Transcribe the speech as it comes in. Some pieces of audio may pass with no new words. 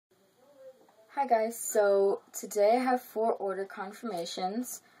Hi guys, so today I have 4 order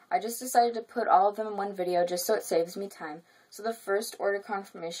confirmations. I just decided to put all of them in one video just so it saves me time. So the first order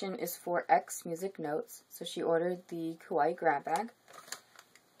confirmation is for xMusicNotes. So she ordered the kawaii grab bag.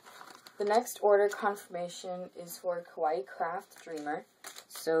 The next order confirmation is for kawaiicraftdreamer.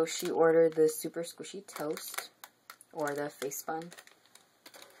 So she ordered the super squishy toast, or the face bun.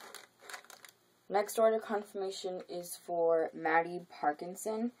 Next order confirmation is for Madi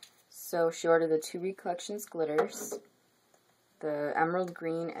Parkinson. So she ordered the 2 Recollections glitters, the emerald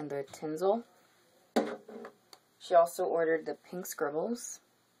green, and the tinsel. She also ordered the pink scribbles.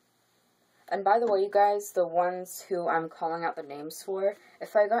 And by the way, you guys, the ones who I'm calling out the names for,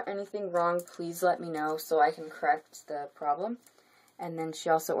 if I got anything wrong, please let me know so I can correct the problem. And then she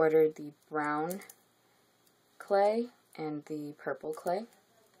also ordered the brown clay and the purple clay.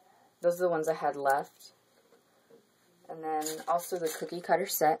 Those are the ones I had left. And then also the cookie cutter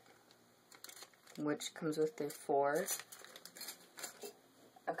set, which comes with the 4.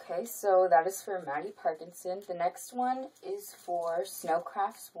 Okay, so that is for Madi Parkinson. The next one is for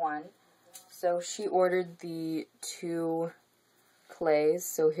Snowcrafts1. So she ordered the 2 clays.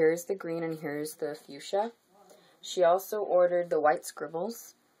 So here's the green and here's the fuchsia. She also ordered the white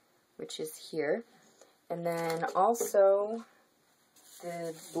scribbles, which is here. And then also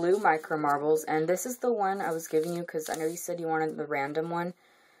the blue micro marbles. And this is the one I was giving you because I know you said you wanted the random one.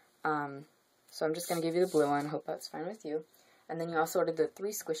 So I'm just going to give you the blue one. Hope that's fine with you. And then you also ordered the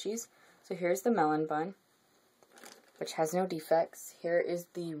 3 squishies. So here's the melon bun, which has no defects. Here is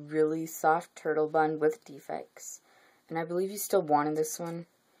the really soft turtle bun with defects. And I believe you still wanted this one.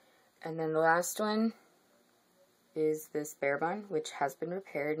 And then the last one is this bear bun, which has been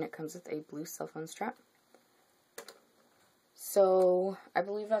repaired, and it comes with a blue cell phone strap. So I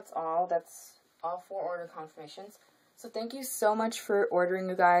believe that's all. That's all 4 order confirmations. So thank you so much for ordering,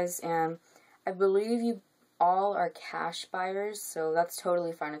 you guys, and I believe you all are cash buyers, so that's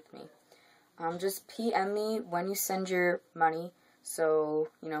totally fine with me. Just PM me when you send your money, so,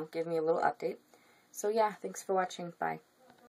 give me a little update. So yeah, thanks for watching. Bye.